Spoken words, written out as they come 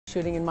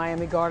Shooting in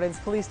Miami Gardens,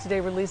 police today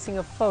releasing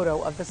a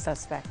photo of the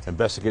suspect.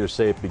 Investigators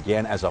say it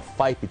began as a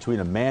fight between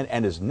a man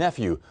and his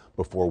nephew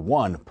before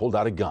one pulled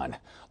out a gun.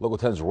 Local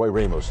 10's Roy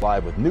Ramos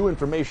live with new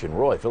information.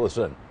 Roy, fill us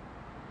in.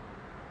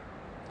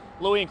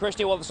 Louis and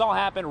Christy, well, this all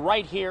happened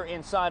right here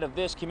inside of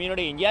this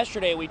community. And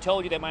yesterday we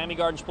told you that Miami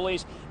Gardens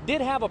police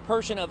did have a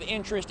person of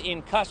interest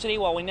in custody.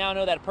 Well, we now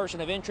know that person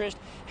of interest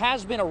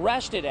has been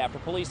arrested after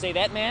police say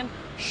that man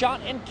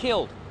shot and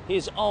killed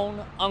his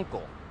own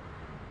uncle.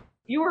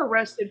 You were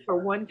arrested for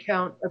one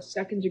count of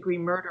second-degree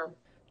murder.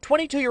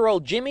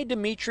 22-year-old Jimmy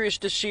Demetrius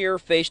Desir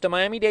faced a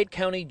Miami-Dade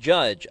County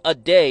judge a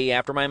day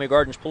after Miami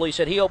Gardens police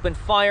said he opened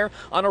fire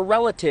on a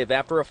relative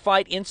after a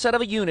fight inside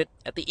of a unit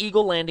at the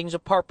Eagle Landings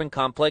apartment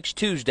complex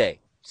Tuesday.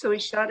 So he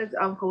shot his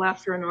uncle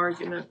after an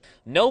argument.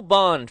 No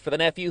bond for the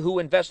nephew who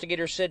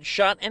investigators said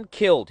shot and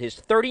killed his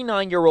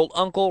 39-year-old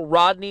uncle,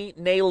 Rodné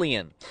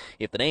Nalien.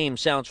 If the name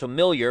sounds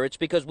familiar, it's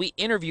because we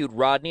interviewed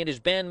Rodney and his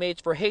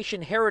bandmates for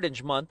Haitian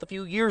Heritage Month a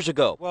few years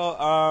ago.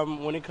 Well,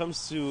 when it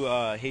comes to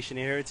Haitian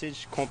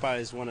heritage, compa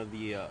is one of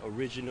the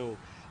original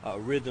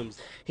rhythms.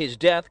 His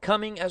death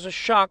coming as a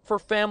shock for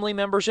family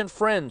members and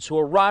friends who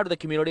arrived at the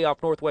community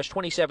off Northwest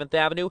 27th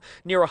Avenue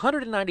near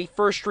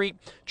 191st Street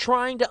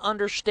trying to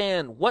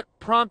understand what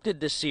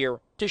prompted Desir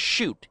to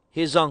shoot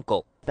his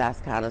uncle.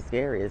 That's kind of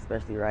scary,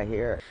 especially right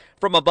here.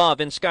 From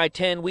above in Sky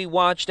 10, we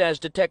watched as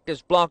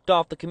detectives blocked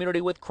off the community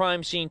with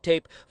crime scene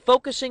tape,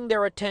 focusing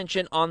their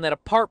attention on that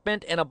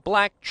apartment and a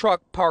black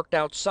truck parked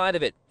outside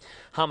of it.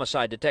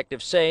 Homicide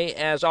detectives say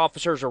as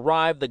officers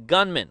arrived, the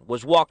gunman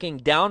was walking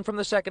down from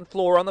the second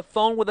floor on the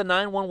phone with a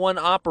 911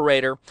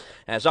 operator.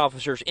 As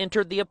officers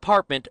entered the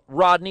apartment,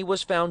 Rodney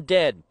was found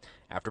dead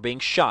after being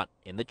shot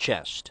in the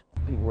chest.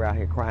 People were out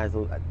here crying,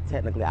 so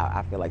technically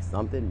I feel like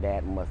something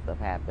bad must have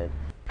happened.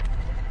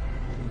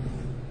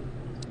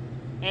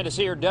 And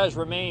Desir does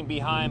remain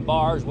behind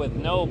bars with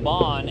no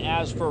bond.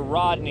 As for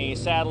Rodney,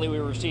 sadly, we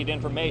received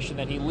information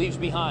that he leaves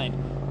behind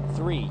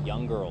 3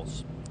 young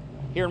girls.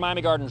 Here in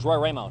Miami Gardens, Roy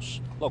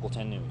Ramos, Local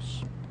 10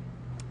 News.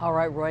 All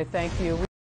right, Roy, thank you.